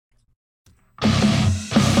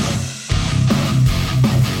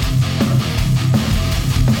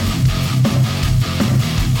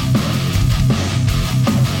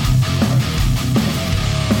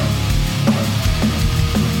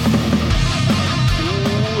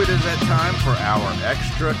for our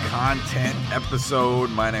extra content episode.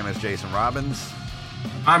 My name is Jason Robbins.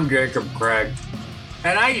 I'm Jacob Craig.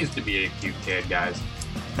 And I used to be a cute kid, guys.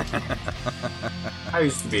 I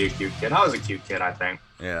used to be a cute kid. I was a cute kid, I think.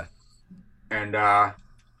 Yeah. And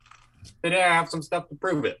today I have some stuff to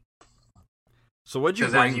prove it. So what'd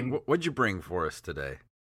you bring for us today?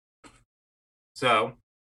 So,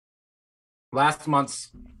 last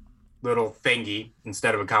month's little thingy,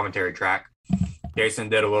 instead of a commentary track, Jason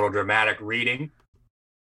did a little dramatic reading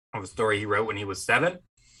of a story he wrote when he was 7.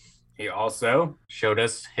 He also showed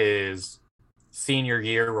us his senior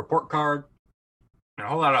year report card and a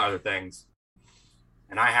whole lot of other things.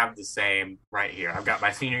 And I have the same right here. I've got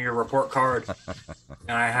my senior year report card,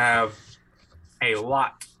 and I have a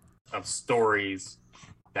lot of stories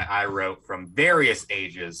that I wrote from various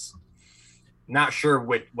ages. Not sure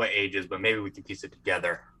what ages, but maybe we can piece it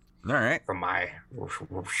together. All right. From my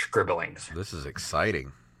scribblings. This is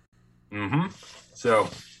exciting. Mm-hmm. So,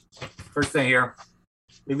 first thing here,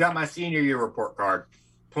 we've got my senior year report card,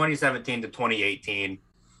 2017 to 2018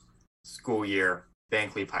 school year,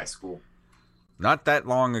 Van Cleve High School. Not that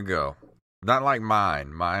long ago. Not like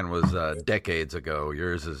mine. Mine was decades ago.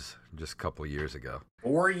 Yours is just a couple years ago.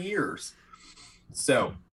 4 years.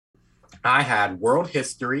 So, I had world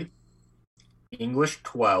history, English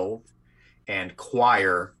 12, and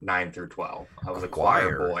choir 9 through 12. I was a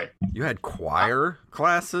choir boy. You had choir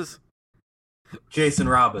classes? Jason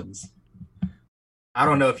Robbins. I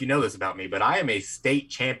don't know if you know this about me, but I am a state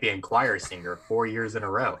champion choir singer 4 years in a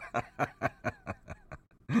row.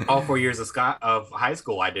 All 4 years of high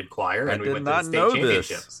school, I did choir, and we went to the state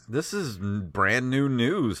championships. This is brand new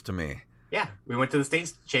news to me. Yeah, we went to the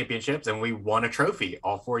state championships, and we won a trophy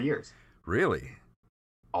all 4 years. Really?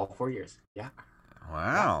 All 4 years, yeah.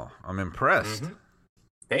 Wow, I'm impressed. Mm-hmm.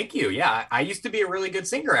 Thank you. Yeah, I used to be a really good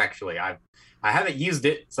singer, actually. I haven't used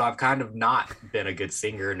it, so I've kind of not been a good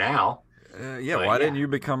singer now. Why didn't you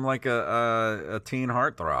become like a teen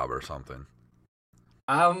heartthrob or something?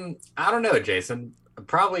 I don't know, Jason.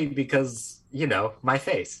 Probably because, my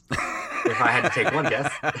face. If I had to take one guess.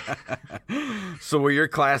 So were your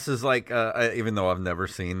classes like, even though I've never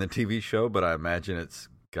seen the TV show, but I imagine it's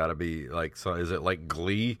got to be like, so is it like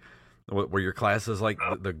Glee? Were your classes like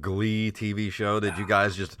the Glee TV show? Did you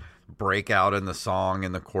guys just break out in the song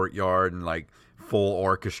in the courtyard and like full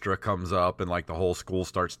orchestra comes up and like the whole school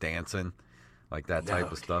starts dancing? Like that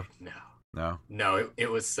type of stuff? No,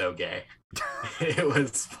 it was so gay. It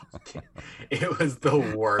was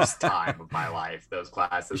the worst time of my life, those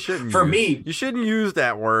classes. You shouldn't use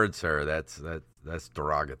that word, sir. That's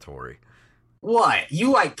derogatory. What?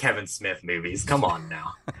 You like Kevin Smith movies? Come on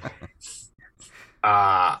now.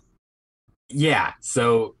 Yeah,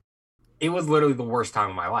 so it was literally the worst time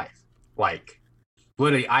of my life. Like,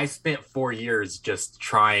 literally, I spent 4 years just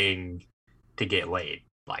trying to get laid,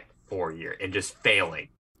 like 4 years, and just failing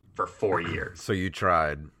for 4 years. So you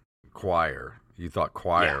tried choir. You thought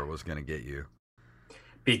choir was going to get you.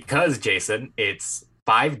 Because, Jason, it's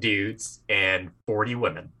 5 dudes and 40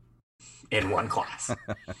 women in one class.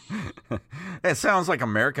 It sounds like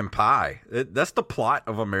American Pie. That's the plot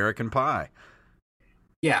of American Pie.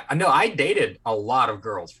 Yeah, I know. I dated a lot of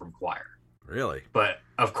girls from choir. Really? But,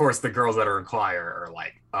 of course, the girls that are in choir are,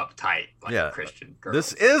 like, uptight, like Christian girls.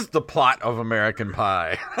 This is the plot of American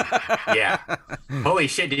Pie. Yeah. Holy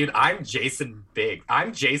shit, dude. I'm Jason Big.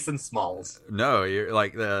 I'm Jason Smalls. No, you're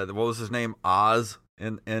like, what was his name? Oz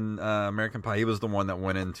in American Pie. He was the one that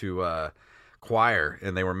went into choir,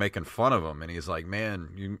 and they were making fun of him. And he's like, man,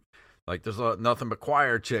 you like, there's nothing but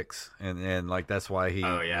choir chicks. And like, that's why he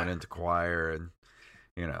went into choir and...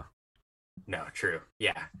 No, true.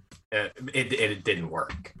 Yeah. It didn't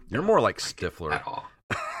work. You're more like Stifler. At all.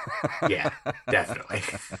 Yeah, definitely.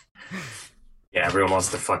 Yeah, everyone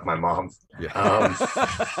wants to fuck my mom. Yeah.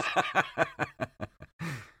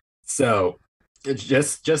 So, it's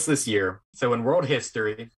just this year. So, in world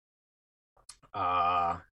history,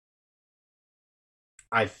 I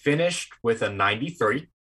finished with a 93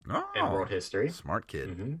 in world history. Smart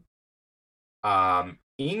kid. Mm-hmm.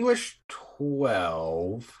 English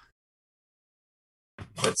 12.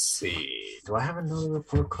 Let's see. Do I have another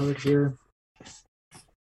report card here?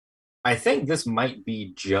 I think this might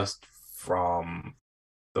be just from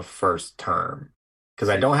the first term because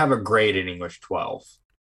I don't have a grade in English 12.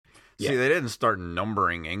 See, they didn't start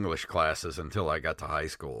numbering English classes until I got to high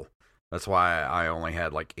school. That's why I only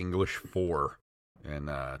had like English 4 in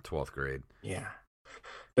 12th grade. Yeah.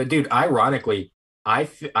 But dude, ironically, I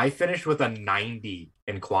finished with a 90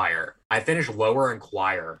 in choir. I finished lower in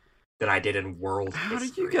choir than I did in world history. How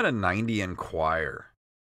did you get a 90 in choir?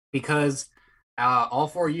 Because all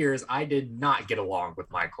 4 years, I did not get along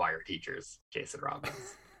with my choir teachers, Jason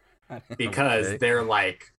Robbins, because Okay. they're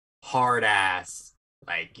like hard ass,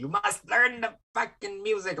 like you must learn the fucking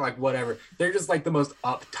music, like whatever. They're just like the most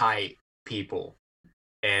uptight people,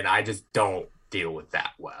 and I just don't deal with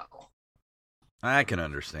that well I can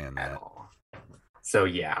understand at that. all. So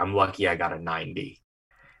yeah, I'm lucky I got a 90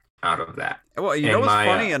 out of that. Well, you know And what's my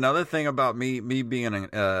funny? Another thing about me being when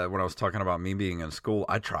I was talking about me being in school,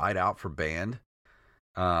 I tried out for band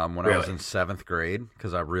when I was really, in 7th grade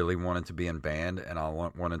because I really wanted to be in band and I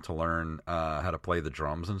wanted to learn how to play the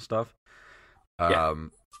drums and stuff. yeah,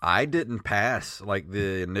 I didn't pass like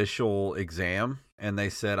the initial exam, and they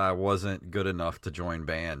said I wasn't good enough to join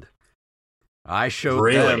band. I showed them.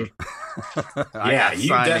 really, I yeah, got you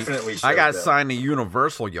signed. definitely I showed got them. signed to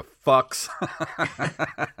Universal. You fucks.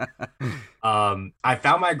 I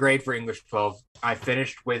found my grade for English 12. I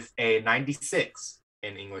finished with a 96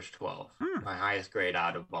 in English 12, my highest grade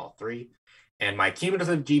out of all three. And my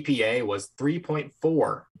cumulative GPA was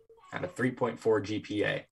 3.4 out of 3.4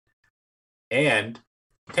 GPA. And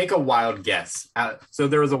take a wild guess. So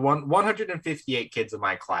there was 158 kids in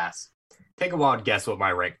my class. Take a wild guess what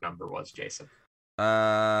my rank number was, Jason.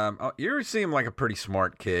 You seem like a pretty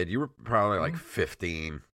smart kid. You were probably like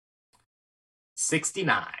 15.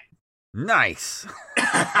 69. Nice.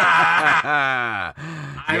 I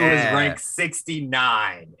was Yeah. ranked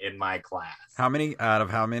 69 in my class. How many out of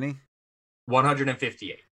how many?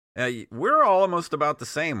 158. We're almost about the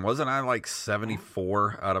same. Wasn't I like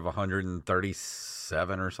 74 out of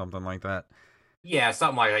 137 or something like that? Yeah,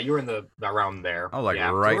 something like that. You were in the around there. I was like yeah,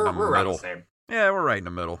 right so in the we're around middle. the same. Yeah, we're right in the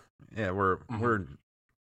middle. Yeah, we're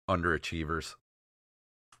underachievers.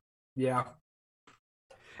 Yeah.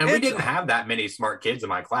 And we didn't have that many smart kids in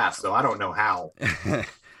my class, so I don't know how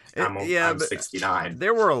I'm 69.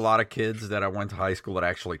 There were a lot of kids that I went to high school that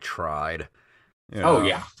actually tried. Oh,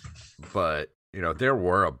 yeah. But, there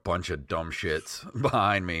were a bunch of dumb shits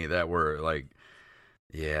behind me that were like,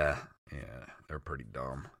 yeah, they're pretty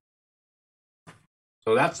dumb.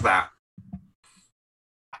 So that's that.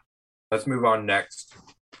 Let's move on next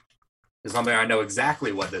to something I know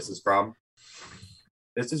exactly what this is from.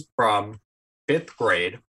 This is from 5th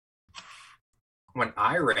grade when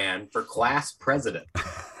I ran for class president.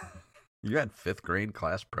 You had 5th grade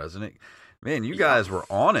class president? Man, you guys were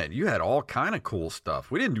on it. You had all kind of cool stuff.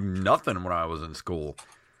 We didn't do nothing when I was in school.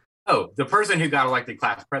 Oh, the person who got elected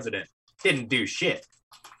class president didn't do shit.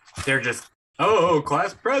 They're just, oh,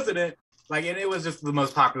 class president. Like, and it was just the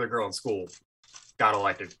most popular girl in school got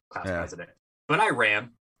elected class president. But I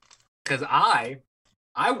ran because I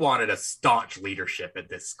wanted a staunch leadership at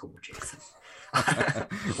this school, Jason.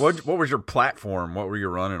 What was your platform? What were you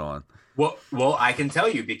running on? Well, I can tell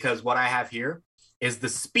you because what I have here is the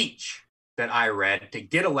speech that I read to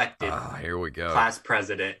get elected here we go. class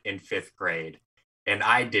president in 5th grade. And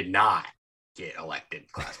I did not get elected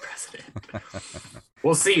class president.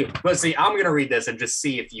 We'll see. Let's see. I'm going to read this and just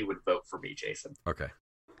see if you would vote for me, Jason. Okay.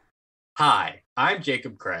 Hi, I'm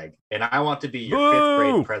Jacob Craig, and I want to be your Boo! 5th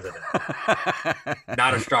grade president.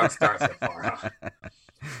 Not a strong start so far, huh?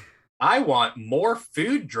 I want more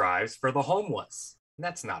food drives for the homeless.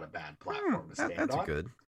 That's not a bad platform to stand that's on. Good.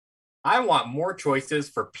 I want more choices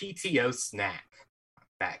for PTO snack.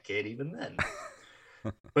 Fat kid even then.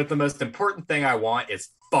 But the most important thing I want is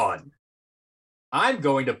fun. I'm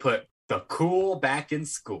going to put the cool back in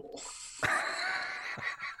school.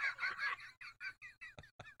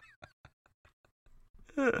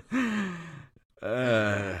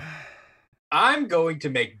 I'm going to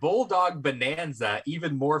make Bulldog Bonanza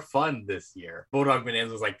even more fun this year. Bulldog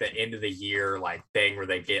Bonanza is like the end of the year like thing where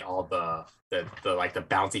they get all the like the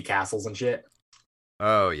bouncy castles and shit.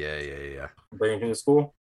 Oh yeah. Bring it to the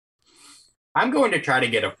school. I'm going to try to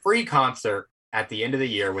get a free concert at the end of the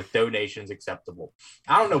year with donations acceptable.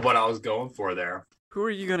 I don't know what I was going for there. Who are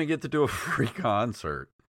you going to get to do a free concert?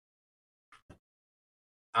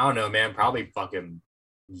 I don't know, man. Probably fucking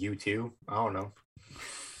U2. I don't know.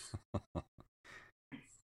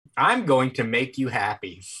 I'm going to make you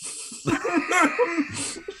happy.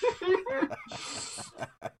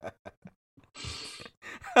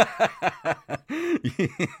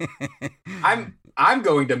 I'm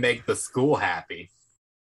going to make the school happy.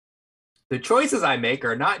 The choices I make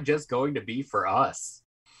are not just going to be for us.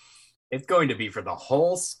 It's going to be for the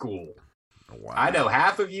whole school. Wow. I know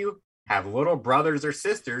half of you have little brothers or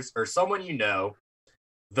sisters or someone you know,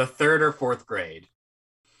 the 3rd or 4th grade.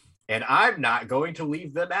 And I'm not going to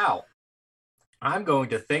leave them out. I'm going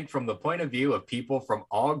to think from the point of view of people from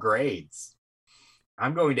all grades.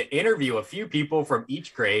 I'm going to interview a few people from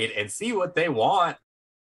each grade and see what they want.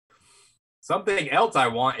 Something else I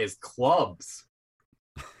want is clubs.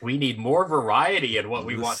 We need more variety in what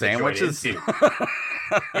we The want sandwiches? to join into.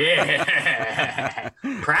 Yeah.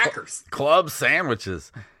 Crackers. Club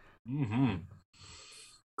sandwiches. Mm-hmm.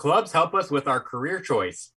 Clubs help us with our career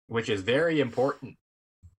choice, which is very important.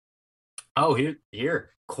 Oh, here.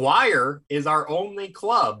 Choir is our only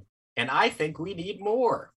club, and I think we need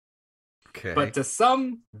more. Okay. But to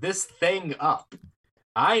sum this thing up,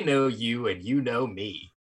 I know you and you know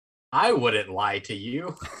me. I wouldn't lie to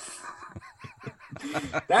you.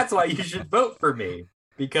 That's why you should vote for me,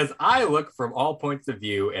 because I look from all points of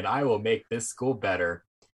view and I will make this school better.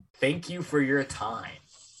 Thank you for your time.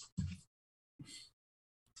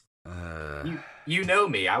 You know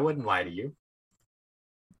me. I wouldn't lie to you.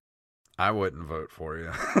 I wouldn't vote for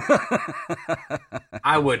you.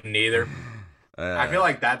 I wouldn't either. I feel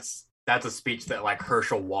like that's a speech that like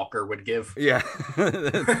Herschel Walker would give. Yeah.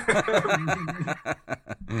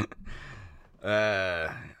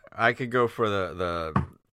 I could go for the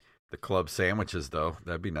club sandwiches though.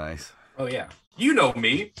 That'd be nice. Oh yeah. You know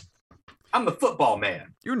me. I'm the football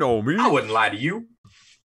man. You know me. I wouldn't lie to you.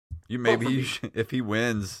 You should, if he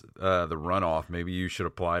wins the runoff, maybe you should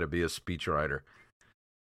apply to be a speechwriter.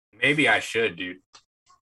 Maybe I should, dude.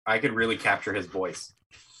 I could really capture his voice.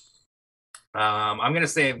 I'm gonna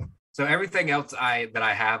say so. Everything else that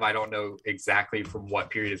I have, I don't know exactly from what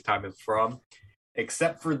period of time it's from,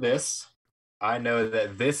 except for this. I know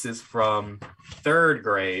that this is from 3rd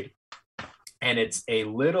grade, and it's a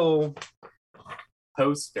little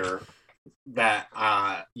poster that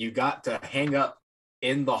you got to hang up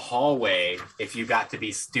in the hallway if you got to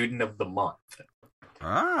be student of the month.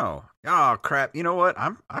 Oh crap! You know what?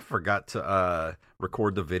 I forgot to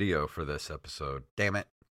record the video for this episode. Damn it!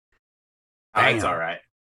 Damn. It's all right.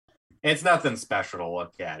 It's nothing special to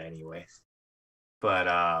look at, anyways. But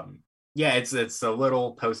yeah, it's a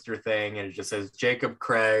little poster thing, and it just says Jacob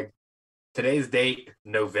Craig. Today's date,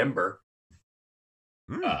 November.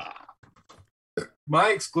 My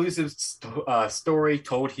exclusive story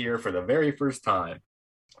told here for the very first time.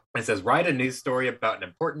 It says, write a news story about an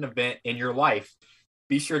important event in your life.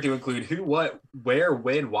 Be sure to include who, what, where,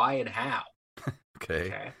 when, why, and how.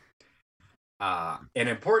 Okay. An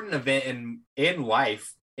important event in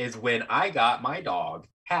life is when I got my dog,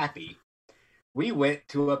 Happy. We went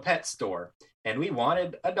to a pet store, and we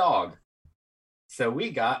wanted a dog. So we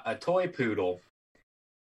got a toy poodle.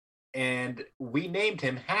 And we named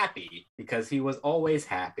him Happy because he was always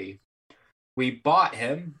happy. We bought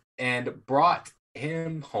him and brought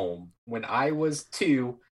him home. When I was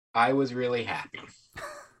 2, I was really happy.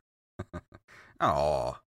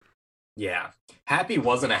 Oh. Yeah. Happy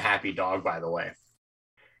wasn't a happy dog, by the way.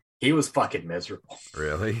 He was fucking miserable.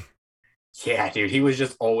 Really? Yeah, dude. He was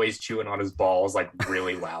just always chewing on his balls like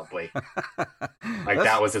really loudly.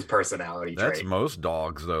 That was his personality trait. That's most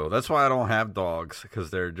dogs, though. That's why I don't have dogs, because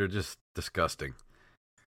they're just disgusting.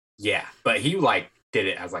 Yeah, but he like did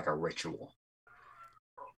it as like a ritual.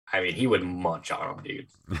 I mean, he would munch on him, dude.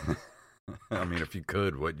 I mean, if you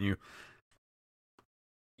could, wouldn't you?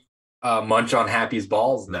 Munch on Happy's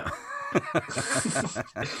balls? No.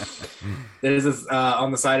 There's this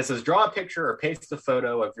on the side. It says, draw a picture or paste a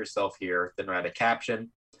photo of yourself here. Then write a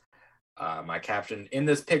caption. My caption, in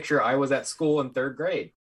this picture, I was at school in 3rd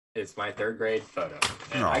grade. It's my 3rd grade photo.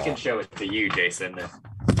 And I can show it to you, Jason,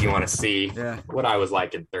 if you want to see what I was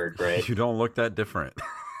like in 3rd grade. You don't look that different.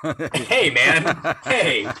 Hey, man.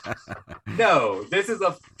 Hey. No, this is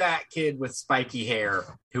a fat kid with spiky hair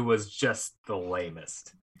who was just the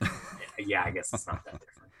lamest. Yeah, I guess it's not that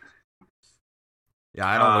different. Yeah,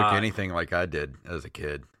 I don't look anything like I did as a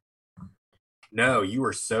kid. No, you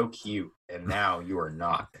were so cute, and now you are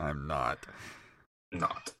not. I'm not.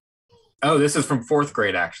 Not. Oh, this is from 4th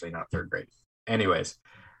grade, actually, not 3rd grade. Anyways,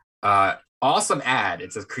 awesome ad.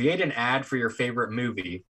 It says, create an ad for your favorite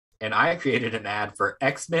movie, and I created an ad for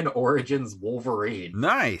X-Men Origins Wolverine.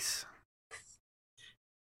 Nice.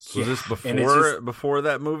 Was this before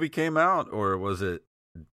that movie came out, or was it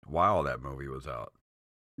while that movie was out?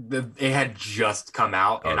 It had just come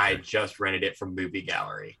out, and I just rented it from Movie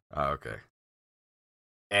Gallery. Oh, okay.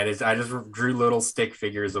 And I just drew little stick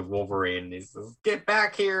figures of Wolverine. And he says, get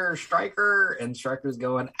back here, Stryker. And Stryker's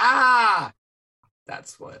going, ah!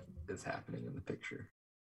 That's what is happening in the picture.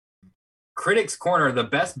 Critics Corner, the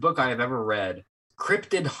best book I have ever read.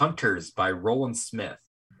 Cryptid Hunters by Roland Smith.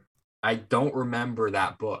 I don't remember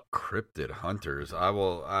that book. Cryptid Hunters. I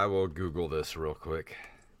will Google this real quick.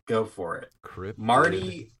 Go for it. Cryptid.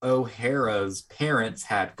 Marty O'Hara's parents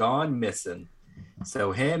had gone missing.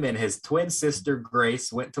 So him and his twin sister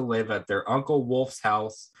Grace went to live at their Uncle Wolf's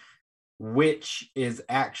house, which is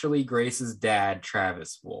actually Grace's dad,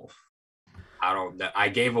 Travis Wolf. I don't know. I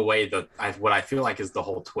gave away what I feel like is the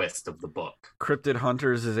whole twist of the book. Cryptid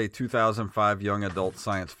Hunters is a 2005 young adult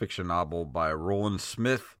science fiction novel by Roland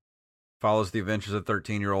Smith. Follows the adventures of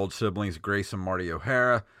 13-year-old siblings Grace and Marty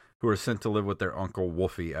O'Hara, who are sent to live with their uncle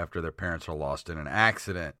Wolfie after their parents are lost in an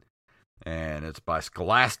accident. And it's by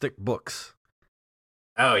Scholastic Books.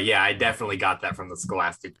 Oh, yeah, I definitely got that from the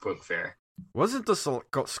Scholastic Book Fair. Wasn't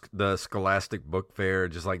the Scholastic Book Fair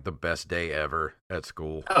just like the best day ever at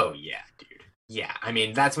school? Oh, yeah, dude. Yeah, I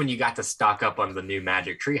mean, that's when you got to stock up on the new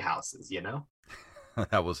Magic Tree houses, you know?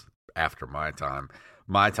 That was after my time.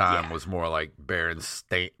 My time was more like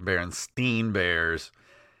Berenstein Bears.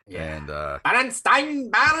 Yeah. And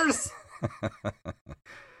Berenstein Bears!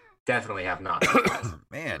 Definitely have not.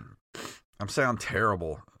 Man, I'm sound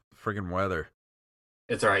terrible. Friggin' weather.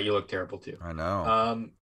 It's all right. You look terrible, too. I know.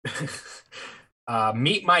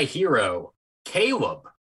 Meet my hero, Caleb.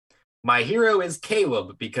 My hero is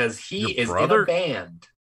Caleb because he is in a band.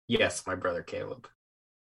 Yes, my brother Caleb.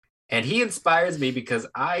 And he inspires me because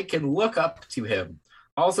I can look up to him.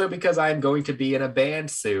 Also because I'm going to be in a band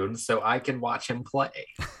soon, so I can watch him play.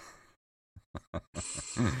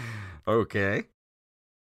 Okay.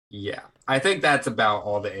 Yeah. I think that's about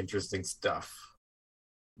all the interesting stuff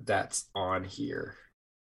that's on here.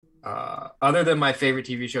 Other than my favorite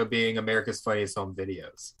TV show being America's Funniest Home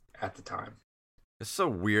Videos at the time. It's so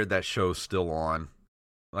weird that show's still on.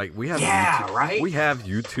 Like we have YouTube, right? We have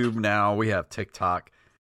YouTube now. We have TikTok,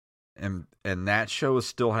 and that show is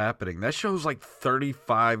still happening. That show's like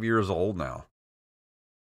 35 years old now.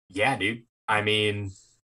 Yeah, dude. I mean,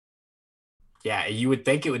 yeah, you would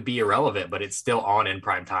think it would be irrelevant, but it's still on in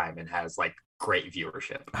prime time and has like great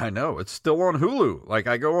viewership. I know. It's still on Hulu. Like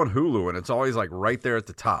I go on Hulu and it's always like right there at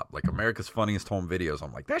the top, like America's Funniest Home Videos.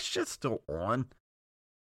 I'm like, that shit's still on.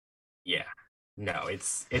 Yeah. No,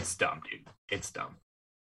 it's dumb, dude. It's dumb.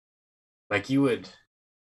 Like you would,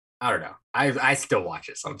 I don't know. I still watch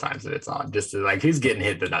it sometimes if it's on, just to like, who's getting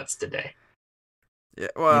hit the nuts today? Yeah,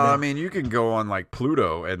 well, I mean, you can go on like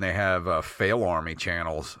Pluto and they have fail army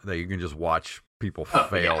channels that you can just watch people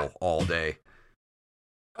fail all day.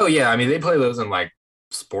 Oh yeah, I mean they play those in like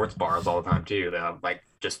sports bars all the time too. They have like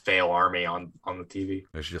just fail army on the TV.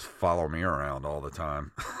 They should just follow me around all the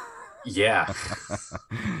time. Yeah.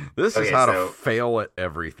 This is how to fail at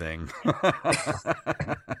everything.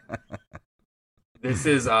 This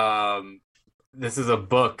is a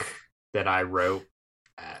book that I wrote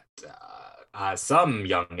at some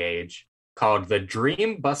young age called The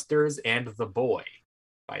Dream Busters and the Boy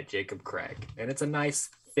by Jacob Craig. And it's a nice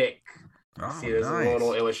thick, see there's a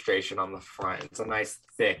little illustration on the front. It's a nice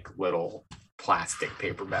thick little plastic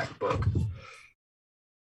paperback book.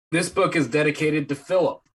 This book is dedicated to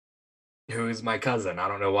Philip, who is my cousin. I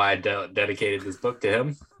don't know why I dedicated this book to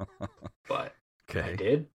him, but I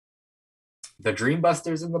did. The Dream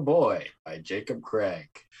Busters and the Boy by Jacob Craig.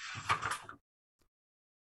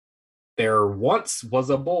 There once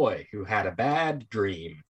was a boy who had a bad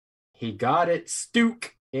dream. He got it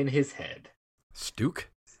stuck in his head. Stuck?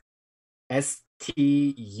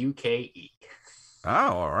 S-T-U-K-E. Oh,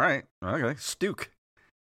 all right. Okay. Stuck.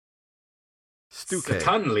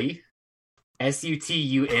 Suddenly,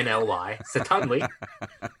 S-U-T-U-N-L-Y. Suddenly,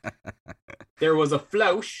 there was a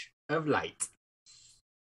flash of light.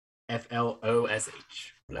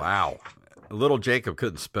 F-L-O-S-H. Wow. Little Jacob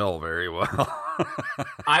couldn't spell very well.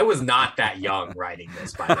 I was not that young writing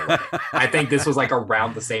this, by the way. I think this was like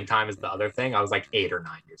around the same time as the other thing. I was like 8 or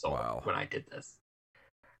 9 years old when I did this.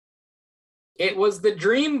 It was the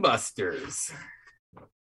Dream Busters.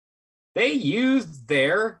 They used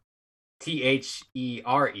their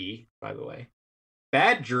T-H-E-R-E, by the way,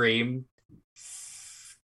 bad dream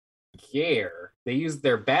scare. They used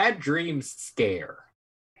their bad dream scare.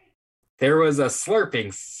 There was a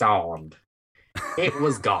slurping sound. It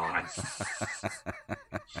was gone.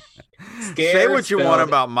 Say what you want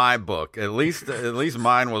about my book. At least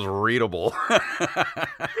mine was readable.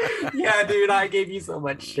 Yeah, dude, I gave you so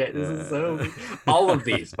much shit. This is so. All of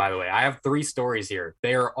these, by the way, I have 3 stories here.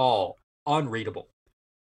 They are all unreadable,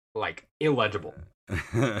 like illegible.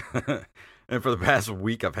 And for the past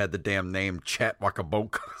week, I've had the damn name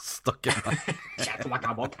Chatwakabok stuck in my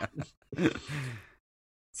Chatwakabok.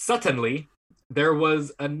 Suddenly, there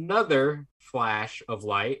was another flash of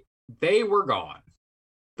light. They were gone.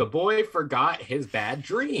 The boy forgot his bad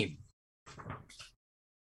dream.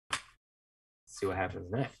 Let's see what happens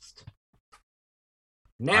next.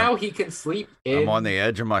 Now he can sleep in... I'm on the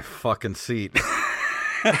edge of my fucking seat.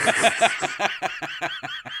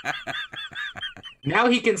 Now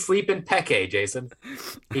he can sleep in Pece, Jason.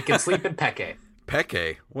 He can sleep in Pece.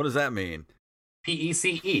 Pece? What does that mean?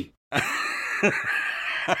 P-E-C-E.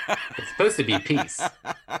 It's supposed to be Pece,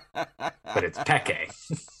 but it's Pece.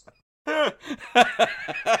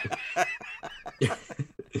 Get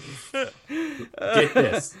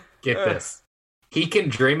this. Get this. He can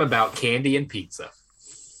dream about candy and pizza.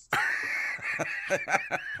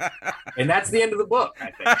 And that's the end of the book,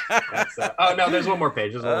 I think. Oh, no, there's one more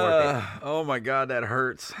page. There's one more page. Oh, my God, that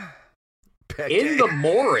hurts. Pece. In the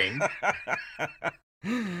mooring,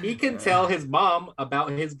 he can tell his mom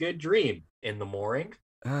about his good dream. In the mooring.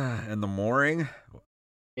 In the mooring?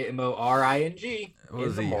 M-O-R-I-N-G.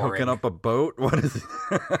 Was he hooking up a boat? What is it?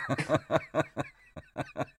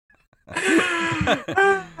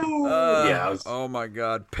 Oh my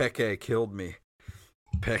God, Pece killed me.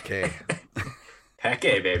 Pece.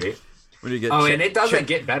 Pece, baby. When you get and it doesn't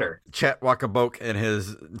get better. Chet Wakaboke and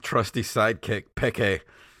his trusty sidekick, Pece.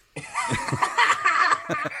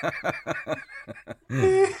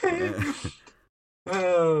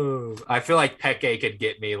 Oh, I feel like Pece could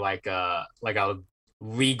get me like a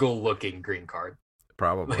legal looking green card.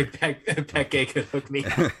 Probably. Like Pece could hook me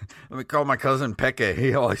up. Let me call my cousin Pece.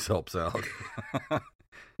 He always helps out.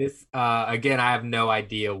 This again, I have no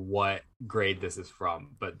idea what grade this is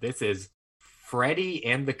from, but this is Freddy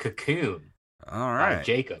and the Cocoon. All right. By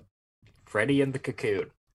Jacob. Freddy and the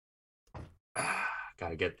Cocoon.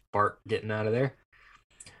 Gotta get Bart getting out of there.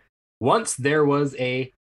 Once there was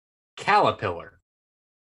a caterpillar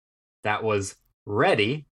that was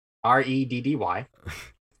ready, R-E-D-D-Y.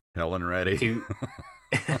 Helen ready.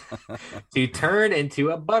 To turn into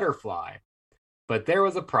a butterfly. But there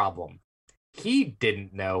was a problem. He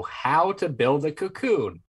didn't know how to build a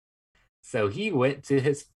cocoon. So he went to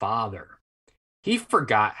his father. He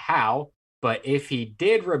forgot how, but if he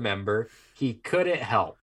did remember, he couldn't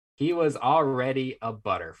help. He was already a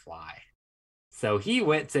butterfly. So he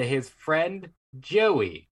went to his friend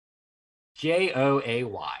Joey.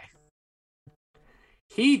 Joay.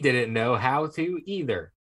 He didn't know how to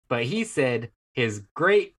either, but he said his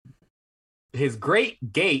great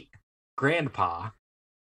grandpa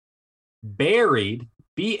buried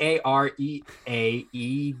Bareaed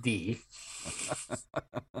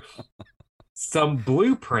some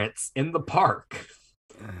blueprints in the park.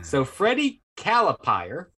 So Freddie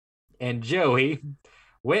Calipire and Joey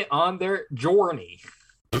went on their journey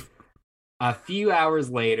a few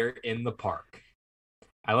hours later in the park.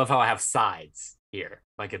 I love how I have sides here,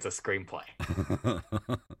 like it's a screenplay.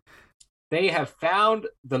 They have found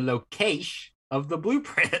the location of the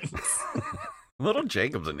blueprints. Little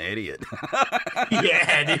Jacob's an idiot.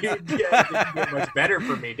 Yeah, dude. Yeah, it didn't get much better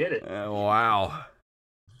for me, did it? Wow.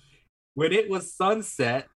 When it was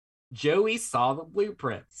sunset, Joey saw the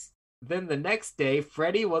blueprints. Then the next day,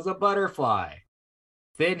 Freddie was a butterfly.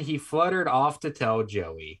 Then he fluttered off to tell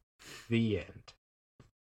Joey. The end.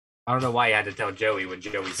 I don't know why he had to tell Joey when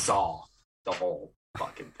Joey saw the whole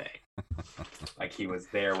fucking thing. Like he was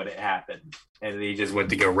there when it happened. And he just went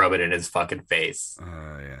to go rub it in his fucking face.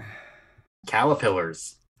 Yeah.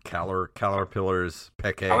 Caterpillars. Caterpillars.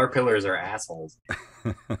 Pece. Caterpillars are assholes.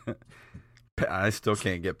 I still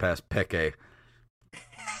can't get past Pece.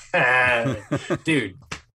 Dude,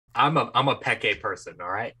 I'm a Pece person, all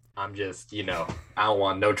right? I'm just, I don't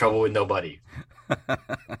want no trouble with nobody.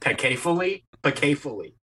 Pecefully. Pece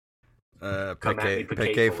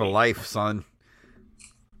for life, son.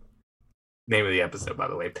 Name of the episode, by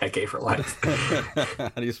the way, Pece for life. How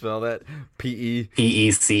do you spell that? P-E?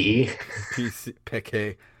 P-E-C-E.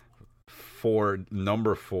 Pece for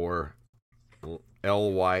number 4.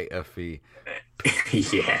 Lyfe.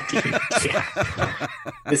 Yeah, dude. Yeah.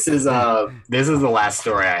 This is the last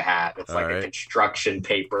story I have. It's like a construction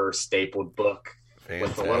paper stapled book.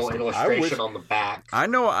 Fantastic. With a little illustration on the back. I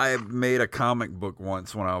know I made a comic book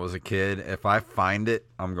once when I was a kid. If I find it,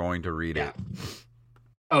 I'm going to read it.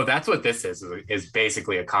 Oh, that's what this is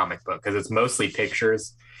basically a comic book because it's mostly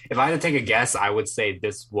pictures. If I had to take a guess, I would say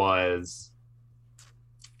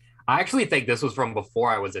I actually think this was from before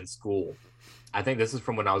I was in school. I think this is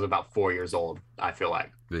from when I was about 4 years old, I feel like.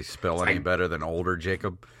 Do they spell any better than older,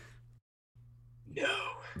 Jacob? No.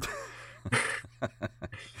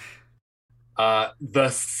 The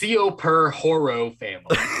Seoper Horo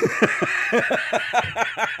family.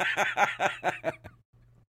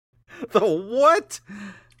 The what?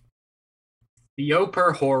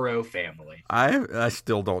 Seoper Horo family. I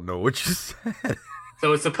still don't know what you said.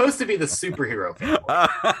 So it's supposed to be the superhero family.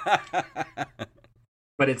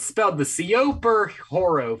 But it's spelled the Seoper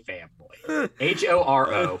Horo family.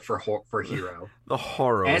 H-O-R-O for hero. The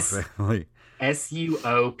Horo family. S-U-O-P-E-R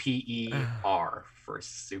for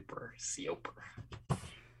super. Seoper.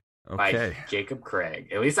 Okay. By Jacob Craig.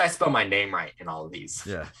 At least I spell my name right in all of these.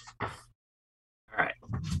 Yeah. All right.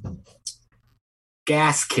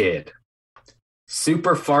 Gas Kid.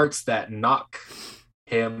 super farts that knock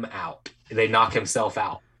him out. They knock himself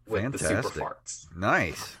out with Fantastic. the super farts.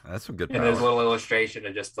 Nice. That's some good power. And there's a little illustration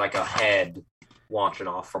of just like a head launching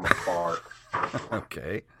off from a fart.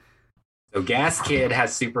 Okay. So Gas Kid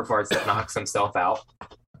has super farts that knocks himself out.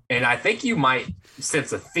 And I think you might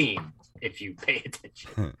sense a theme if you pay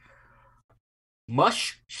attention.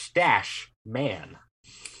 Mustache Man.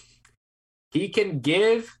 He can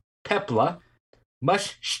give Pepla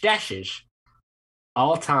mustaches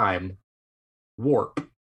all time warp.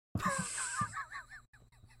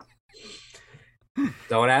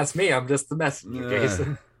 Don't ask me. I'm just the messenger,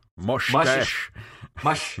 Jason. Mustache.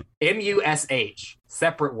 M-U-S-H.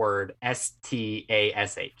 Separate word.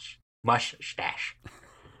 S-T-A-S-H. Mustache.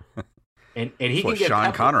 And he can give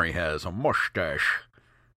Sean Pepla, Connery has a mustache.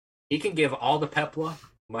 He can give all the Pepla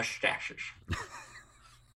mustaches.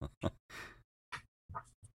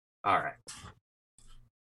 All right.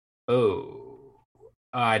 Oh,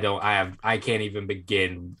 I can't even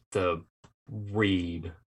begin to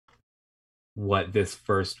read what this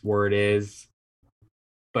first word is,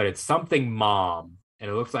 but it's something mom, and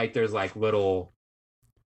it looks like there's like little,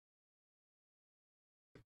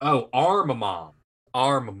 arm mom.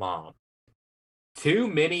 Too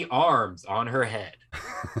many arms on her head.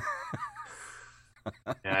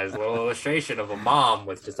 And there's a little illustration of a mom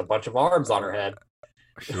with just a bunch of arms on her head.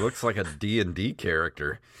 She looks like a D&D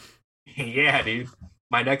character. Yeah, dude.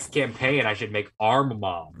 My next campaign, I should make Arm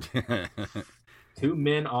Mom. 2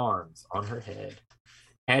 men arms on her head.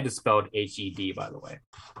 Head is spelled H-E-D, by the way.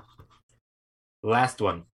 Last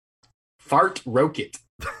one. Fart Rocket.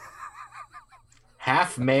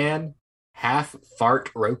 Half man, half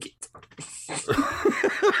fart rocket.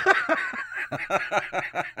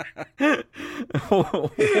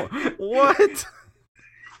 What?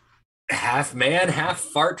 Half man, half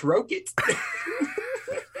fart rocket.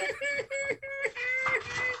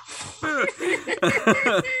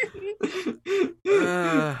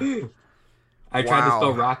 I tried to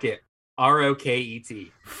spell rocket.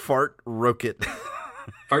 R-O-K-E-T. Fart rocket.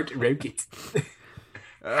 Fart rocket.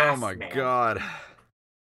 Oh my God.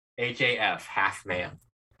 H-A-F. Half man.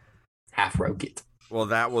 Half rocket. Well,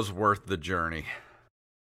 that was worth the journey.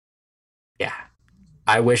 Yeah.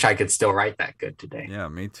 I wish I could still write that good today. Yeah,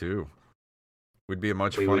 me too. We'd be a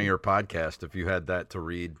much funnier podcast if you had that to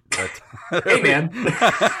read. Hey, man.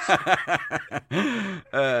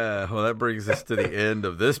 Well, that brings us to the end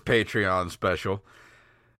of this Patreon special.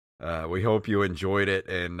 We hope you enjoyed it,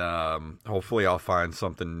 and hopefully I'll find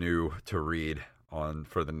something new to read on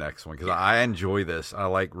for the next one, because I enjoy this. I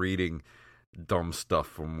like reading dumb stuff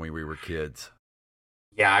from when we were kids.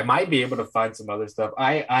 Yeah, I might be able to find some other stuff.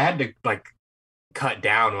 I had to cut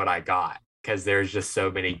down what I got, because there's just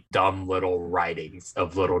so many dumb little writings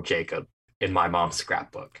of little Jacob in my mom's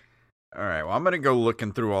scrapbook. All right, well, I'm going to go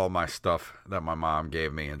looking through all my stuff that my mom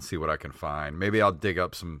gave me and see what I can find. Maybe I'll dig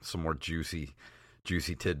up some more juicy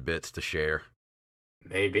tidbits to share.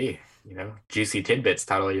 Maybe, juicy tidbits,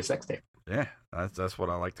 title of your sex tape. Yeah, that's what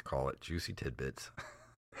I like to call it, juicy tidbits.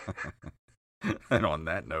 And on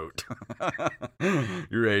that note,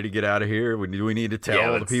 you ready to get out of here? Do we need to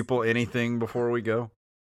tell the people anything before we go?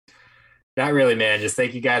 Not really, man. Just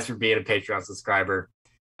thank you guys for being a Patreon subscriber.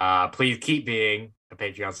 Please keep being a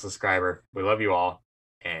Patreon subscriber. We love you all,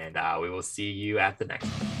 and we will see you at the next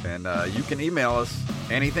one. And you can email us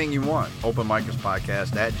anything you want,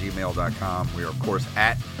 openmikerspodcast@gmail.com. We are, of course,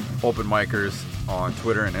 at Open Mikers on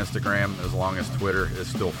Twitter and Instagram. As long as Twitter is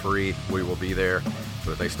still free, we will be there.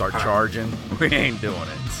 But if they start charging, we ain't doing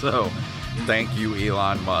it. So thank you,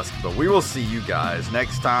 Elon Musk. But we will see you guys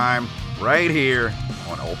next time right here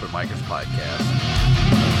on Open Mikers Podcast.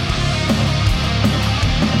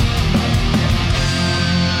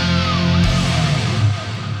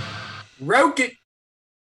 Rocket.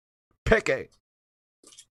 Pece.